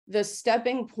the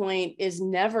stepping point is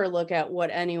never look at what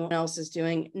anyone else is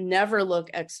doing, never look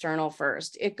external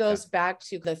first. It goes back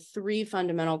to the three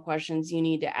fundamental questions you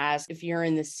need to ask if you're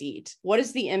in the seat. What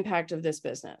is the impact of this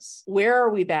business? Where are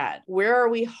we bad? Where are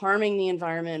we harming the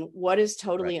environment? What is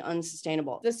totally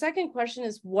unsustainable? The second question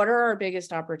is, what are our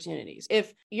biggest opportunities?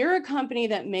 If you're a company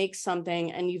that makes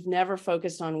something and you've never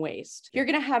focused on waste, you're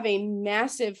going to have a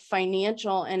massive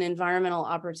financial and environmental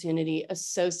opportunity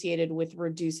associated with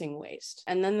reducing waste.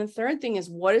 And then the third thing is,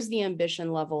 what is the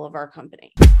ambition level of our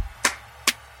company?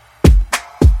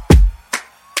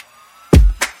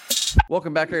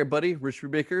 Welcome back, everybody. Rich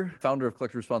Brubaker, founder of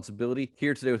Collective Responsibility,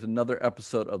 here today with another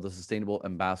episode of the Sustainable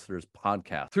Ambassadors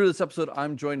podcast. Through this episode,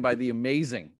 I'm joined by the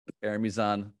amazing Erin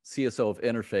Mizan, CSO of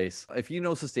Interface. If you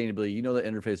know sustainability, you know that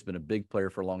Interface has been a big player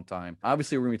for a long time.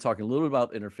 Obviously, we're going to be talking a little bit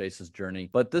about Interface's journey,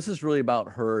 but this is really about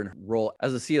her role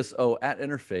as a CSO at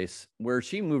Interface, where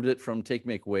she moved it from take,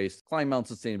 make, waste, climb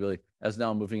mountain sustainability, as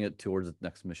now moving it towards its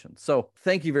next mission. So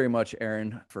thank you very much,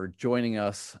 Erin, for joining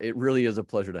us. It really is a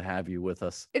pleasure to have you with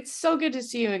us. It's so good to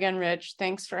see you again, Rich.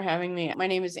 Thanks for having me. My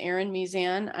name is Erin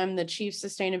Mizan. I'm the Chief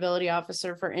Sustainability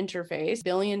Officer for Interface,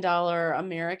 billion-dollar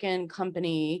American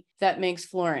company that makes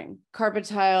flooring, carpet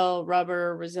tile,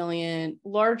 rubber, resilient,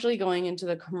 largely going into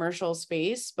the commercial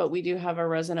space, but we do have a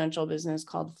residential business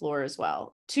called Floor as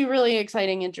well. Two really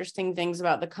exciting, interesting things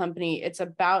about the company. It's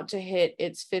about to hit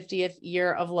its 50th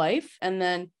year of life. And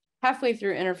then halfway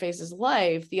through Interface's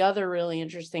life, the other really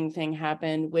interesting thing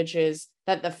happened, which is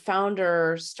that the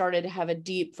founder started to have a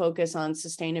deep focus on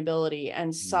sustainability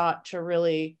and sought to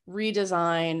really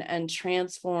redesign and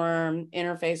transform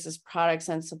Interface's products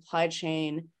and supply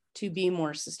chain to be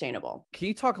more sustainable. Can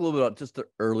you talk a little bit about just the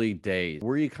early days?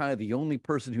 Were you kind of the only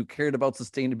person who cared about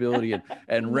sustainability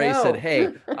and Ray said, hey,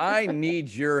 I need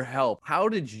your help? How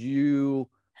did you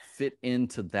fit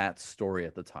into that story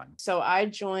at the time? So I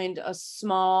joined a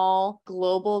small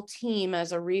global team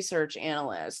as a research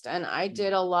analyst, and I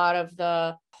did a lot of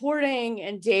the reporting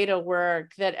and data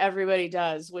work that everybody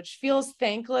does, which feels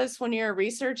thankless when you're a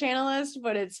research analyst,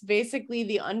 but it's basically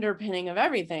the underpinning of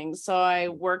everything. So I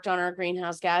worked on our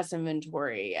greenhouse gas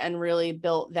inventory and really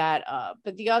built that up.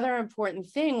 But the other important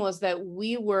thing was that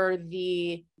we were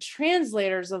the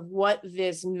translators of what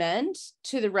this meant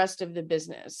to the rest of the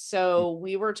business. So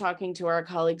we were talking to our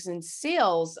colleagues in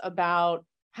sales about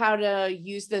how to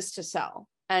use this to sell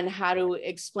and how to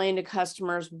explain to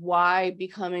customers why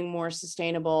becoming more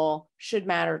sustainable should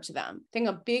matter to them. I think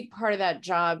a big part of that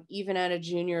job, even at a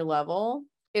junior level,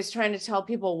 is trying to tell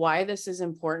people why this is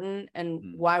important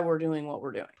and why we're doing what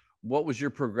we're doing. What was your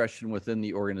progression within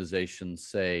the organization,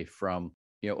 say, from,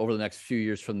 over the next few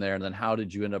years from there? And then how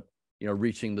did you end up,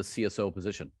 reaching the CSO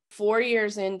position? 4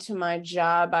 years into my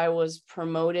job, I was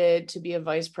promoted to be a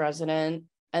vice president.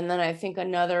 And then I think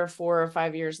another 4 or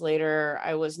 5 years later,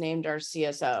 I was named our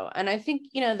CSO. And I think,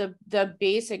 the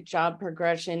basic job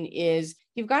progression is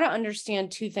you've got to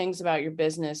understand two things about your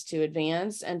business to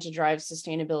advance and to drive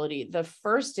sustainability. The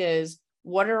first is,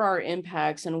 what are our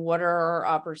impacts and what are our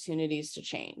opportunities to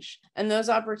change? And those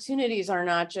opportunities are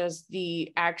not just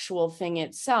the actual thing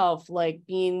itself, like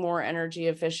being more energy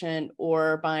efficient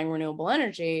or buying renewable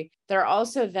energy. They're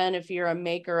also then, if you're a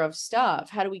maker of stuff,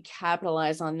 how do we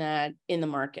capitalize on that in the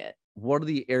market? What are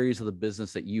the areas of the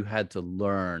business that you had to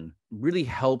learn really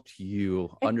helped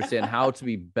you understand how to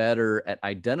be better at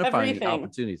identifying the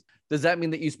opportunities? Does that mean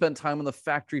that you spent time on the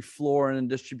factory floor and in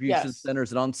distribution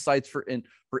centers and on sites for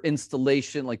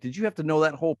installation? Like, did you have to know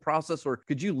that whole process, or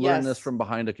could you learn this from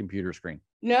behind a computer screen?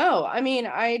 No, I mean,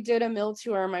 I did a mill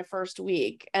tour my first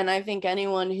week, and I think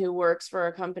anyone who works for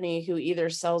a company who either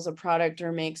sells a product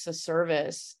or makes a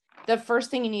service, the first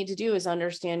thing you need to do is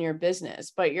understand your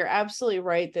business. But you're absolutely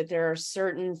right that there are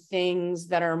certain things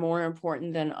that are more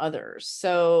important than others.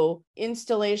 So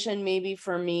installation, maybe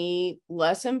for me,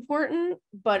 less important,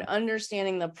 but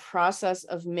understanding the process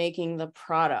of making the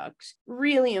product,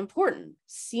 really important.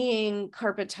 Seeing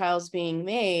carpet tiles being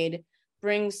made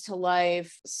brings to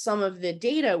life some of the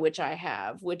data which I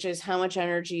have, which is how much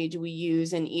energy do we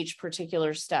use in each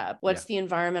particular step? What's the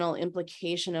environmental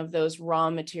implication of those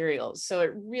raw materials? So it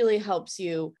really helps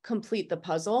you complete the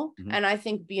puzzle and I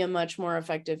think be a much more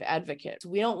effective advocate. So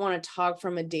we don't want to talk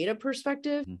from a data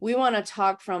perspective. We want to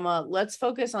talk from let's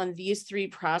focus on these three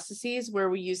processes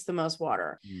where we use the most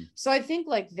water. So I think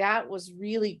that was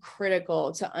really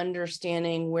critical to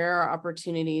understanding where are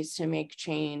opportunities to make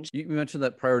change. You mentioned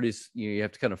that priorities, you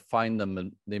have to kind of find them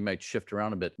and they might shift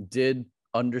around a bit. Did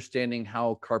understanding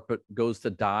how carpet goes to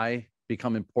die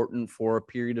become important for a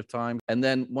period of time. And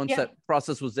then once that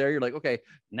process was there, you're like, okay,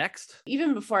 next.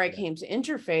 Even before I came to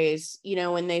Interface,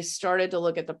 when they started to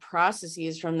look at the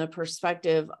processes from the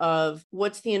perspective of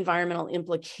what's the environmental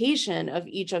implication of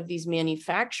each of these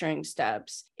manufacturing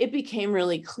steps, it became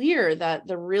really clear that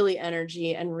the really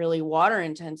energy and really water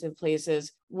intensive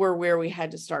places were where we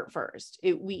had to start first.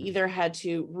 We either had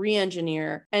to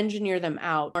engineer them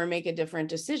out, or make a different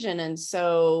decision. And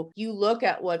so you look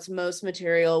at what's most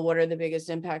material, what are the biggest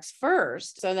impacts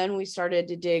first. So then we started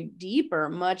to dig deeper,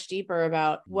 much deeper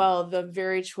about, well, the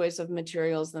very choice of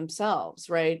materials themselves,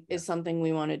 right, is something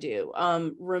we want to do.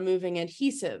 Removing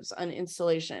adhesives on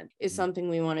installation is something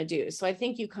we want to do. So I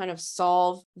think you kind of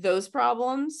solve those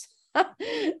problems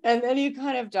and then you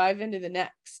kind of dive into the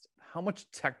next. How much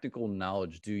technical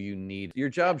knowledge do you need? Your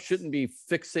job shouldn't be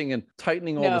fixing and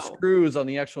tightening all the screws on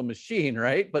the actual machine,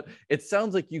 right? But it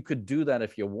sounds like you could do that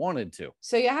if you wanted to.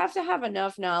 So you have to have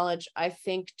enough knowledge, I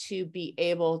think, to be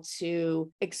able to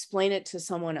explain it to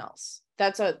someone else.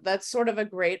 That's sort of a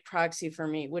great proxy for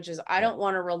me, which is I don't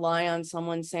want to rely on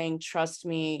someone saying, trust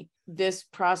me, this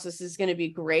process is going to be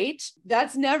great.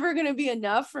 That's never going to be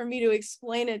enough for me to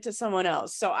explain it to someone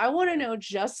else. So I want to know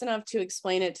just enough to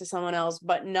explain it to someone else,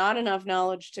 but not enough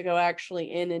knowledge to go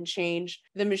actually in and change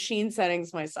the machine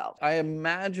settings myself. I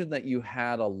imagine that you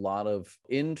had a lot of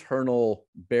internal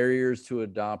barriers to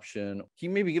adoption. Can you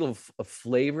maybe get a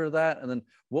flavor of that? And then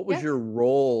what was your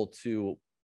role to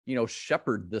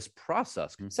shepherd this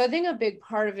process? So I think a big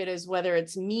part of it is whether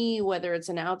it's me, whether it's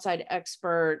an outside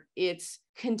expert, it's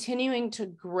continuing to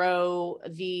grow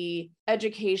the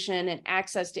education and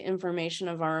access to information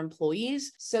of our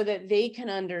employees so that they can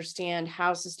understand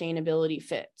how sustainability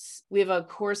fits. We have a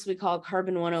course we call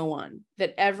Carbon 101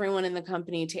 that everyone in the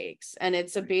company takes, and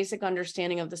it's a basic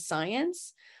understanding of the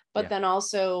science, but then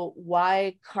also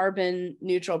why carbon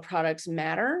neutral products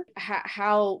matter,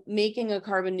 how making a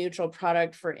carbon neutral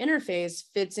product for Interface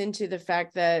fits into the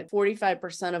fact that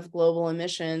 45% of global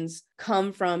emissions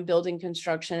come from building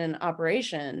construction and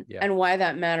operation, and why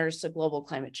that matters to global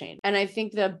climate change. And I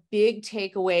think the big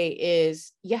takeaway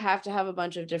is you have to have a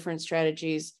bunch of different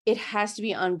strategies. It has to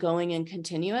be ongoing and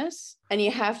continuous, and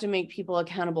you have to make people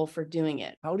accountable for doing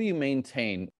it. How do you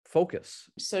maintain focus?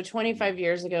 So 25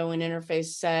 years ago, when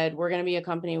Interface said, we're going to be a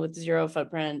company with zero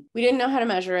footprint, we didn't know how to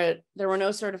measure it. There were no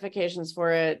certifications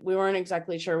for it. We weren't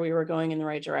exactly sure we were going in the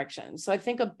right direction. So I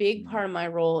think a big part of my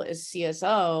role as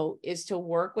CSO is to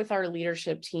work with our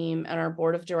leadership team and our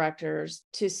board of directors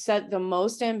to set the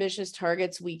most ambitious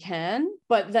targets we can,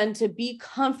 but then to be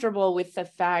comfortable with the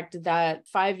fact that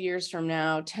 5 years from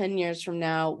now, 10 years from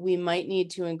now, we might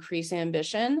need to increase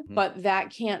ambition, but that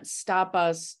can't stop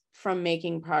us from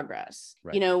making progress.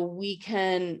 Right. We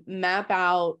can map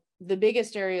out the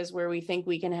biggest areas where we think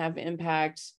we can have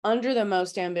impact under the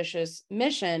most ambitious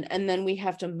mission, and then we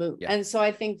have to move. And so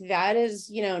I think that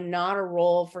is, not a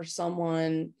role for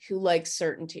someone who likes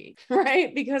certainty,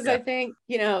 right? Because I think,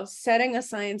 setting a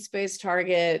science-based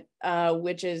target,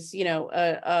 which is,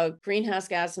 a greenhouse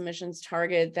gas emissions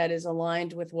target that is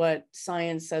aligned with what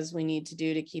science says we need to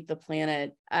do to keep the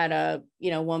planet at a,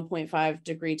 1.5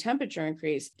 degree temperature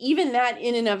increase. Even that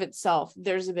in and of itself,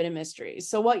 there's a bit of mystery.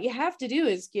 So what you have to do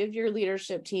is give your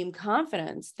leadership team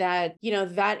confidence that,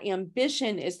 that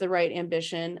ambition is the right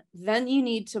ambition. Then you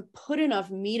need to put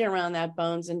enough meat around that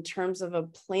bones in terms of a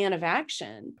plan of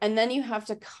action. And then you have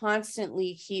to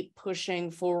constantly keep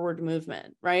pushing forward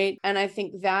movement, right? And I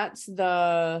think that's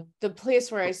the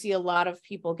place where I see a lot of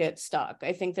people get stuck.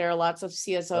 I think there are lots of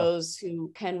CSOs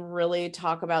who can really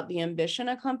talk about the ambition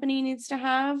a company needs to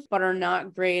have, but are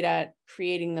not great at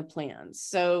creating the plans.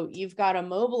 So you've got to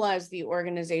mobilize the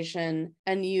organization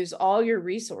and use all your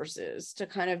resources to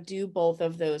kind of do both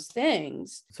of those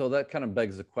things. So that kind of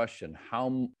begs the question,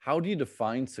 how do you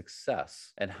define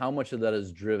success, and how much of that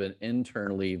is driven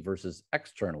internally versus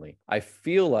externally? I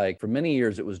feel like for many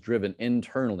years it was driven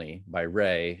internally by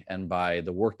Ray and by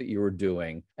the work that you were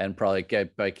doing, and probably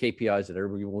by KPIs that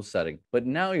everybody was setting. But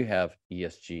now you have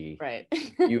ESG, right?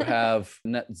 You have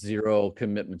net zero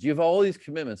commitments, you have all these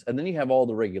commitments, and then you have all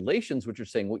the regulations, which are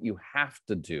saying what you have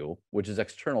to do, which is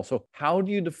external. So how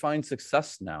do you define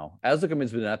success now, as the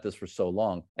company's been at this for so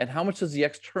long? And how much does the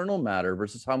external matter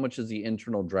versus how much is the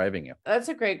internal driving you? That's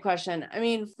a great question. I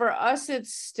mean, for us,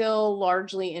 it's still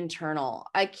largely internal.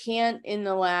 I can't, in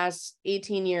the last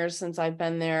 18 years since I've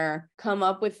been there, come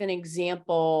up with an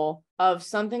example of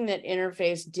something that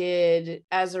Interface did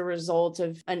as a result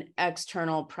of an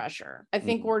external pressure. I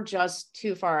think we're just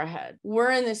too far ahead. We're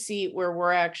in the seat where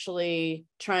we're actually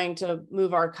trying to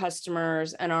move our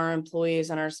customers and our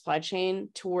employees and our supply chain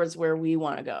towards where we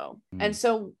want to go. And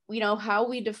so, how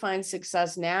we define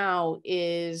success now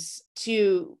is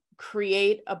to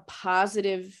create a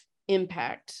positive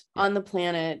impact on the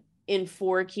planet in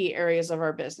 4 key areas of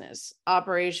our business: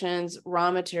 operations, raw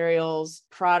materials,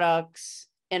 products,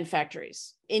 and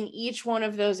factories. In each one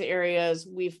of those areas,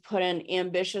 we've put an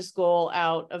ambitious goal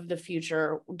out of the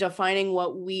future, defining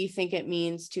what we think it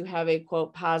means to have a,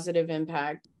 quote, positive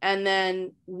impact. And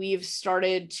then we've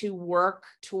started to work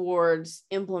towards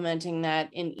implementing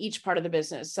that in each part of the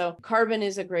business. So carbon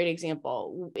is a great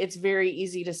example. It's very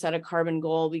easy to set a carbon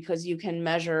goal because you can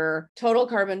measure total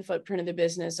carbon footprint of the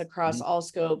business across all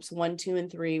scopes, 1, 2, and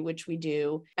 3, which we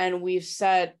do. And we've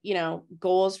set,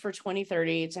 goals for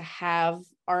 2030 to have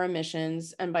our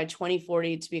emissions, and by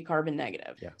 2040 to be carbon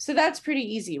negative. Yeah. So that's pretty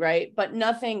easy, right? But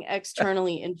nothing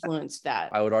externally influenced that.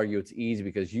 I would argue it's easy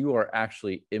because you are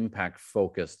actually impact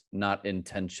focused, not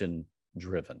intention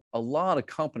driven. A lot of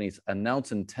companies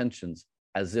announce intentions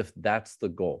as if that's the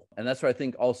goal. And that's where I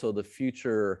think also the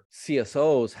future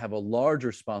CSOs have a large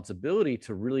responsibility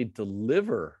to really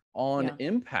deliver on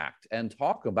impact and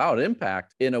talk about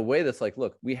impact in a way that's like,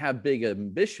 look, we have big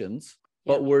ambitions,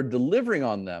 but we're delivering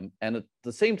on them. And at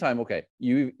the same time, okay,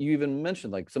 you even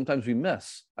mentioned like sometimes we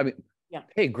miss. I mean,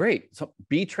 hey, great. So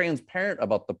be transparent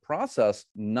about the process,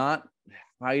 not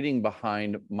hiding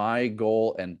behind my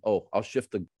goal and, I'll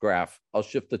shift the graph, I'll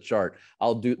shift the chart,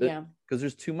 I'll do that. Because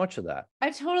there's too much of that. I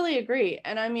totally agree.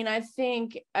 And I mean, I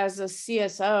think as a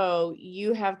CSO,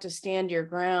 you have to stand your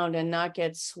ground and not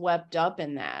get swept up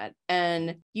in that.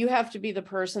 And you have to be the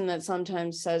person that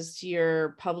sometimes says to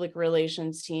your public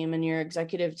relations team and your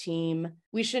executive team,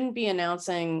 we shouldn't be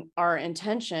announcing our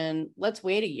intention. Let's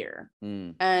wait a year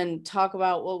and talk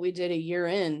about what we did a year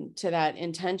in to that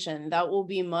intention. That will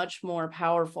be much more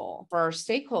powerful for our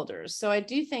stakeholders. So I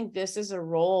do think this is a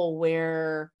role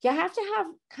where you have to have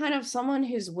kind of someone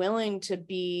who's willing to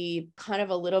be kind of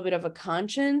a little bit of a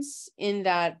conscience in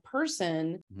that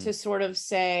person to sort of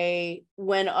say,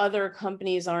 when other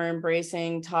companies are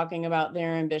embracing talking about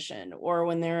their ambition, or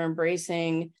when they're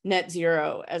embracing net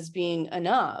zero as being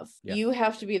enough, you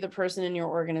have to be the person in your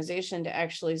organization to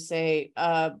actually say,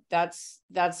 that's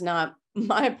not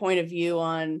my point of view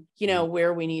on,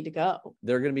 where we need to go.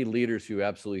 There are going to be leaders who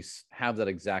absolutely have that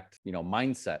exact,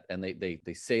 mindset, and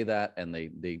they say that and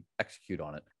they execute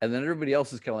on it. And then everybody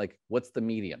else is kind of like, what's the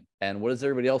median? And what is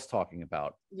everybody else talking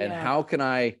about? And how can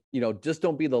I, just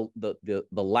don't be the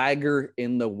lagger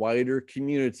in the wider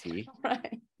community.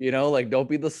 Right. Don't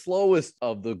be the slowest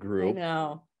of the group. I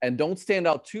know. And don't stand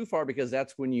out too far, because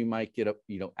that's when you might get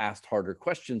asked harder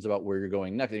questions about where you're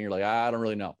going next. And you're like, I don't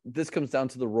really know. This comes down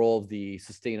to the role of the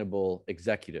sustainable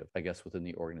executive, I guess, within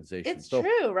the organization. It's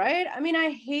true, right? I mean, I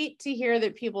hate to hear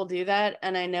that people do that.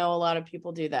 And I know a lot of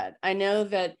people do that. I know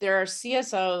that there are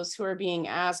CSOs who are being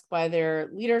asked by their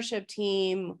leadership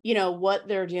team, what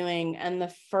they're doing. And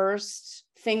the first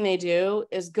thing they do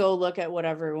is go look at what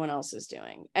everyone else is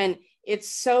doing. And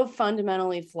it's so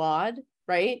fundamentally flawed,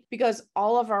 right? Because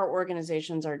all of our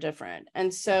organizations are different.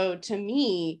 And so to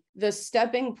me, the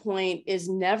stepping point is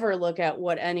never look at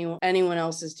what anyone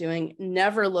else is doing,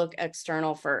 never look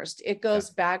external first. It goes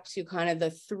back to kind of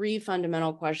the 3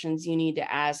 fundamental questions you need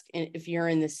to ask if you're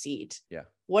in the seat. Yeah.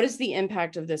 What is the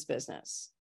impact of this business?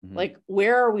 Like,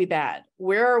 where are we bad?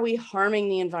 Where are we harming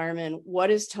the environment? What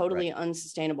is totally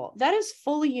unsustainable? That is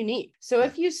fully unique. So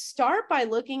if you start by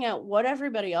looking at what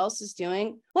everybody else is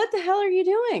doing, what the hell are you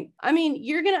doing? I mean,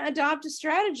 you're going to adopt a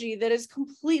strategy that is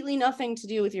completely nothing to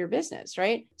do with your business,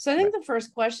 right? So I think the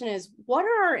first question is, what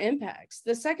are our impacts?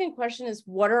 The second question is,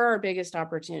 what are our biggest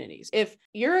opportunities? If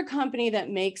you're a company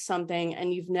that makes something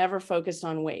and you've never focused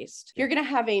on waste, you're going to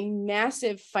have a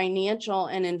massive financial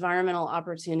and environmental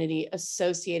opportunity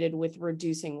associated with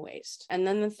reducing waste. And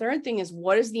then the third thing is,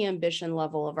 what is the ambition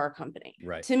level of our company?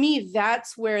 Right. To me,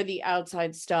 that's where the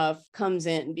outside stuff comes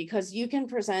in, because you can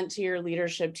present to your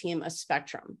leadership team a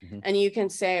spectrum and you can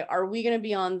say, are we going to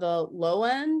be on the low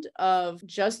end of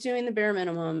just doing the bare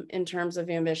minimum in terms of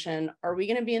ambition? Are we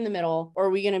going to be in the middle, or are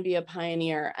we going to be a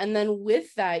pioneer? And then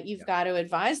with that, you've got to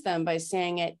advise them by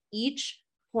saying at each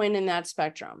point in that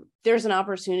spectrum, there's an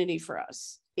opportunity for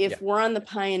us. If we're on the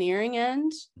pioneering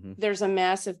end, there's a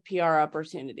massive PR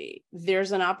opportunity.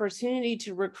 There's an opportunity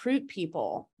to recruit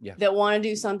people that want to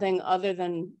do something other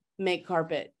than make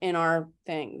carpet in our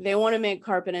thing. They want to make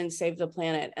carpet and save the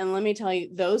planet. And let me tell you,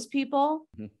 those people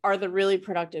are the really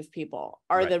productive people,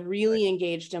 are the really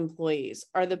engaged employees,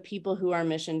 are the people who are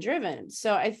mission driven.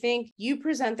 So I think you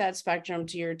present that spectrum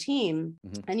to your team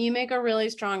and you make a really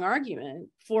strong argument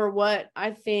for what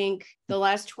I think the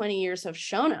last 20 years have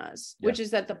shown us, which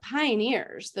is that the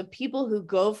pioneers, the people who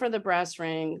go for the brass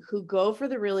ring, who go for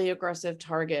the really aggressive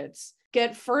targets,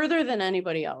 get further than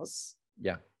anybody else.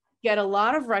 Get a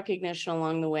lot of recognition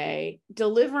along the way,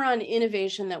 deliver on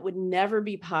innovation that would never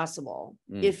be possible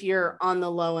if you're on the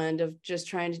low end of just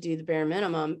trying to do the bare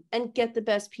minimum, and get the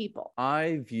best people.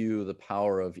 I view the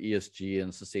power of ESG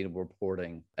and sustainable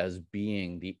reporting as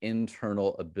being the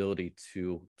internal ability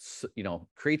to,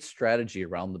 create strategy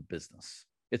around the business.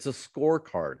 It's a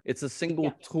scorecard. It's a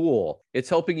single tool. It's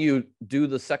helping you do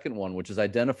the second one, which is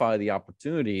identify the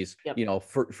opportunities,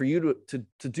 for you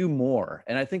to do more.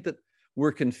 And I think that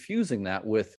we're confusing that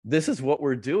with, this is what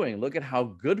we're doing, look at how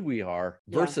good we are,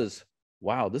 versus,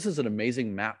 wow, this is an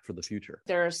amazing map for the future.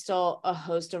 There are still a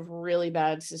host of really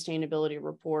bad sustainability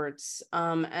reports.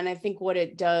 And I think what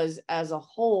it does as a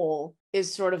whole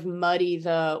is sort of muddy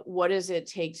the, what does it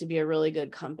take to be a really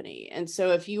good company? And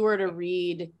so if you were to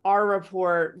read our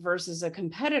report versus a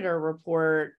competitor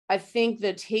report, I think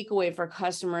the takeaway for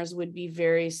customers would be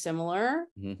very similar.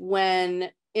 When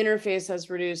Interface has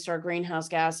reduced our greenhouse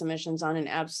gas emissions on an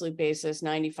absolute basis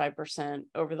 95%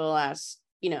 over the last,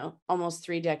 almost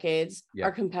 3 decades.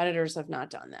 Our competitors have not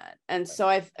done that. And so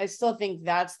I still think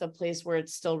that's the place where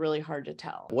it's still really hard to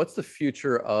tell. What's the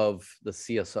future of the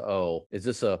CSO? Is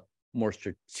this a more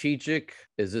strategic?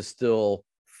 Is this still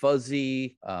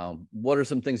fuzzy? What are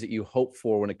some things that you hope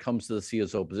for when it comes to the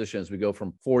CSO position as we go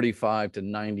from 45 to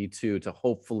 92 to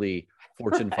hopefully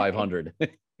Fortune 500?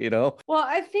 Well,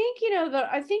 I think,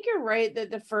 I think you're right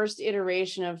that the first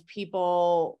iteration of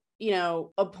people,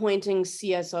 appointing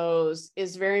CSOs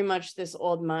is very much this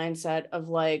old mindset of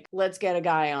like, let's get a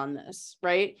guy on this,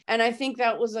 right? And I think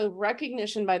that was a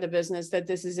recognition by the business that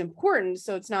this is important,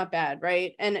 so it's not bad,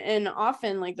 right? And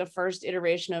often like the first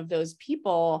iteration of those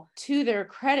people, to their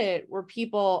credit, were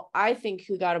people I think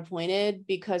who got appointed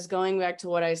because, going back to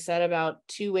what I said about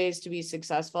 2 ways to be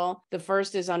successful, the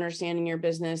first is understanding your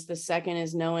business, the second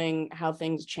is knowing how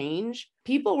things change.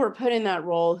 People were put in that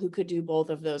role who could do both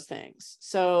of those things.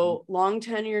 So long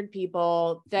tenured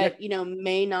people that,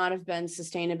 may not have been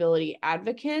sustainability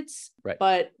advocates,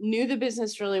 but knew the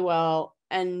business really well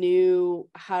and knew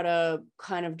how to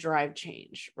kind of drive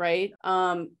change, right?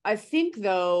 I think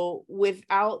though,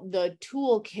 without the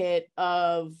toolkit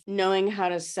of knowing how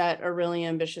to set a really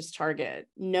ambitious target,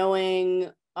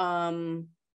 knowing,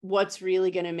 what's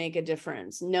really going to make a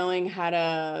difference, knowing how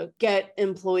to get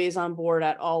employees on board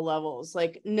at all levels,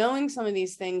 like knowing some of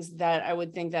these things that I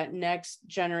would think that next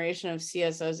generation of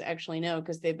CSOs actually know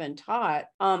because they've been taught.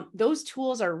 Those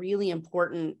tools are really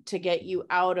important to get you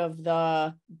out of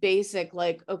the basic,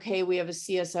 like, okay, we have a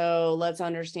CSO, let's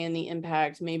understand the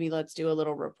impact, maybe let's do a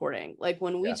little reporting. Like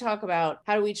when we talk about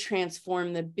how do we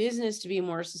transform the business to be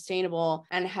more sustainable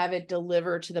and have it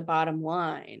deliver to the bottom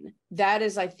line, that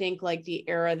is, I think, like the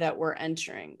era that we're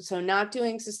entering. So not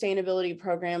doing sustainability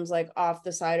programs like off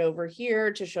the side over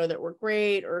here to show that we're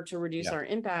great or to reduce our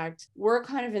impact. We're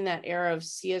kind of in that era of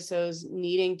CSOs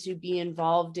needing to be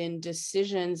involved in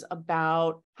decisions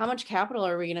about how much capital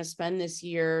are we going to spend this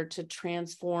year to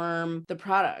transform the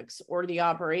products or the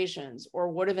operations, or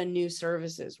what are the new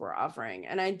services we're offering?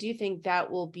 And I do think that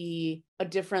will be a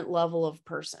different level of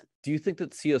person. Do you think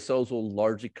that CSOs will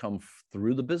largely come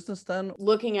through the business then?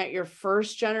 Looking at your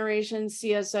first generation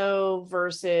CSO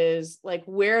versus like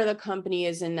where the company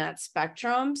is in that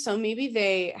spectrum. So maybe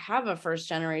they have a first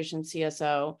generation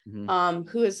CSO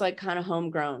who is like kind of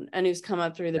homegrown and who's come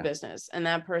up through the business, and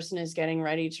that person is getting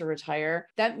ready to retire.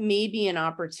 That may be an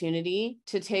opportunity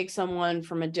to take someone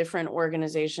from a different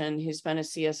organization who's been a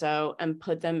CSO and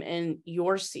put them in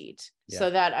your seat. So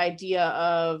that idea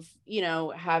of,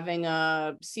 having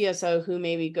a CSO who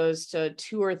maybe goes to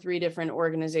 2 or 3 different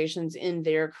organizations in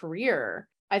their career,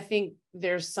 I think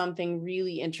there's something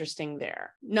really interesting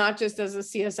there, not just as a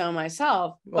CSO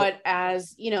myself, but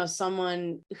as,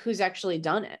 someone who's actually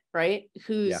done it, right?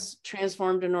 Who's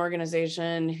transformed an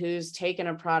organization, who's taken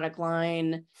a product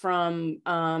line from,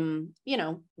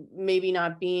 maybe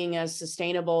not being as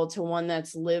sustainable to one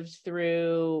that's lived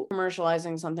through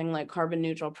commercializing something like carbon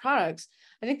neutral products.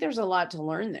 I think there's a lot to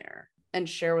learn there and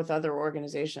share with other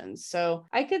organizations. So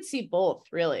I could see both,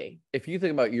 really. If you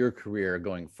think about your career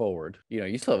going forward,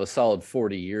 you still have a solid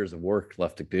 40 years of work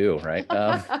left to do, right?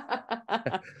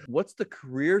 What's the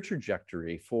career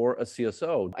trajectory for a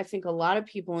CSO? I think a lot of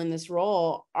people in this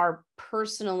role are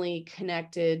personally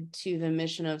connected to the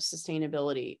mission of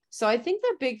sustainability. So I think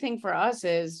the big thing for us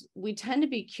is we tend to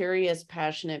be curious,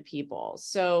 passionate people.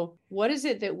 So what is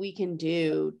it that we can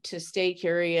do to stay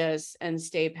curious and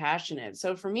stay passionate?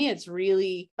 So for me, it's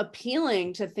really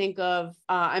appealing to think of,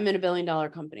 I'm in $1 billion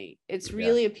company. It's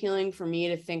really appealing for me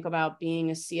to think about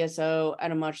being a CSO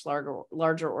at a much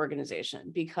larger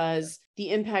organization, because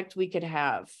the impact we could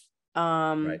have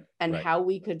and how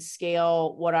we could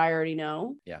scale what I already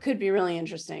know could be really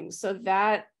interesting. So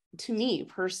that, to me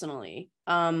personally,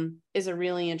 is a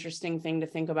really interesting thing to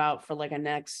think about for like a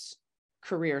next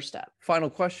career step.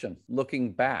 Final question.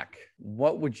 Looking back,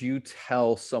 what would you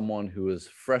tell someone who is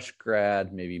fresh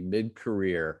grad, maybe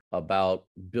mid-career, about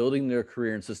building their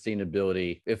career in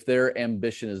sustainability if their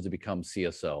ambition is to become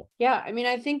CSO? Yeah, I mean,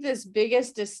 I think this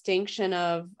biggest distinction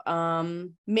of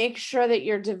make sure that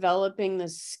you're developing the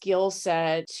skill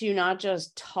set to not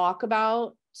just talk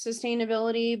about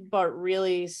sustainability, but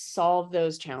really solve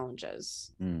those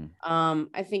challenges.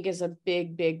 I think is a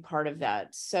big part of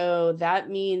that. So that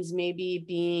means maybe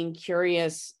being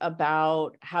curious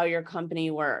about how your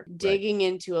company works, digging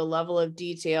into a level of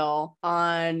detail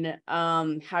on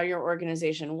how your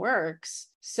organization works,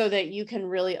 so that you can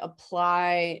really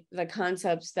apply the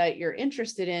concepts that you're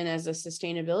interested in as a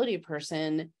sustainability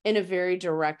person in a very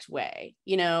direct way.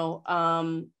 You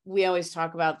know, we always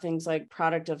talk about things like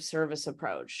product of service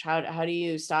approach. How do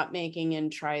you stop making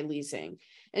and try leasing?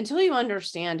 Until you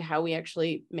understand how we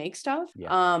actually make stuff,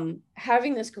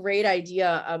 having this great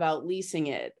idea about leasing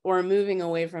it or moving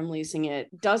away from leasing it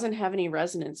doesn't have any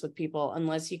resonance with people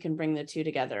unless you can bring the two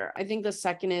together. I think the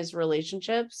second is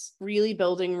relationships, really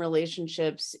building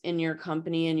relationships in your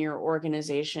company and your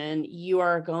organization. You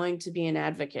are going to be an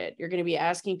advocate. You're going to be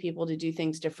asking people to do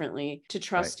things differently, to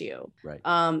trust you.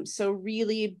 So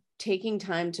really taking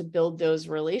time to build those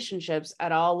relationships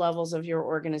at all levels of your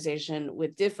organization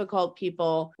with difficult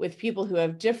people, with people who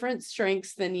have different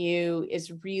strengths than you,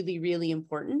 is really, really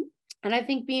important. And I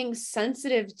think being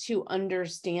sensitive to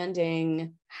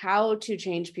understanding how to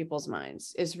change people's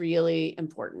minds is really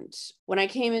important. When I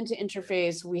came into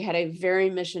Interface, we had a very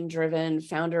mission-driven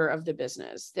founder of the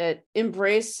business that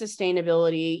embraced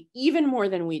sustainability even more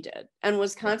than we did and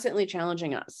was constantly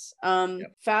challenging us.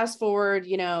 Fast forward,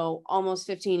 you know, almost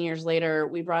 15 years later,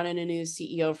 we brought in a new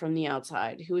CEO from the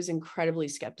outside who was incredibly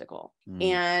skeptical.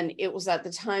 And it was at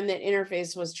the time that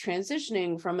Interface was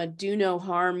transitioning from a do no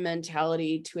harm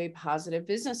mentality to a positive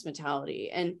business mentality.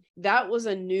 And that was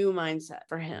a new mindset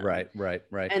for him. Right.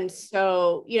 And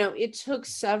so, you know, it took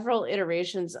several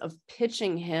iterations of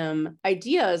pitching him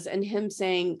ideas and him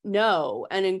saying no,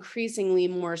 and increasingly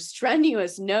more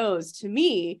strenuous no's to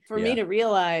me for me to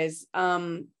realize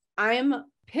I'm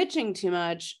pitching too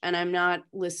much and I'm not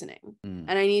listening. And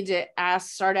I need to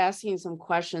start asking some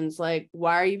questions like,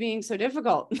 why are you being so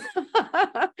difficult?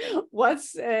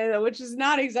 Which is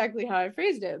not exactly how I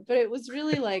phrased it, but it was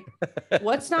really like,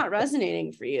 what's not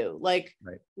resonating for you? Like,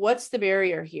 what's the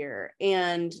barrier here?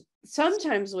 And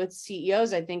sometimes with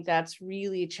CEOs, I think that's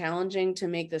really challenging to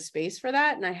make the space for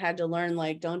that. And I had to learn,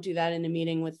 like, don't do that in a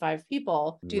meeting with 5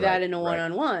 people, do that in a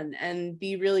one-on-one, and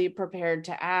be really prepared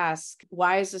to ask,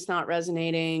 why is this not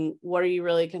resonating? What are you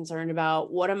really concerned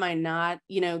about? What am I not,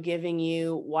 giving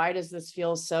you? Why does this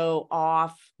feel so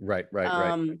off? Right.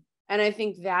 And I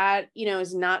think that,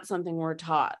 is not something we're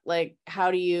taught. Like, how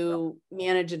do you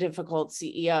manage a difficult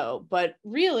CEO? But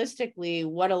realistically,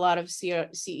 what a lot of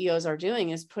CEOs are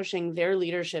doing is pushing their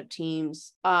leadership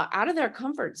teams out of their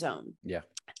comfort zone. Yeah.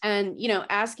 And,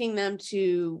 asking them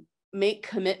to make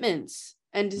commitments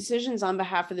and decisions on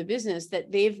behalf of the business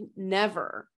that they've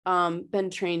never been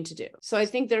trained to do. So I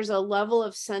think there's a level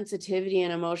of sensitivity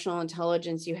and emotional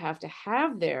intelligence you have to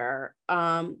have there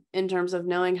in terms of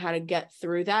knowing how to get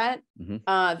through that.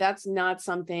 That's not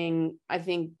something I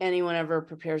think anyone ever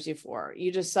prepares you for.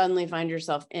 You just suddenly find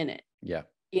yourself in it. Yeah.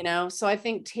 So I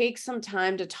think take some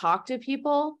time to talk to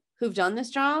people who've done this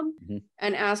job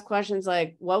and ask questions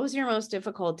like, what was your most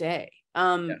difficult day?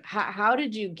 How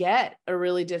did you get a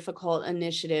really difficult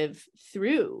initiative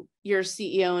through your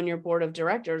CEO and your board of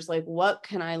directors? Like, what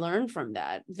can I learn from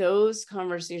that? Those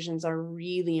conversations are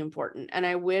really important. And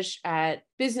I wish at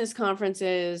business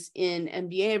conferences, in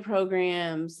MBA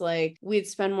programs, like, we'd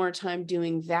spend more time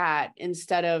doing that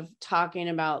instead of talking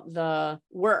about the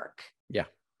work. Yeah.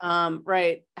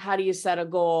 Right. How do you set a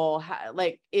goal?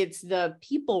 It's the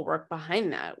people work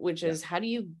behind that, which is how do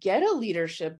you get a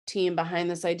leadership team behind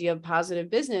this idea of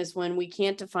positive business when we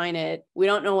can't define it? We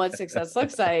don't know what success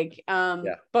looks like,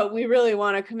 but we really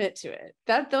want to commit to it.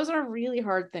 Those are really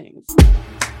hard things.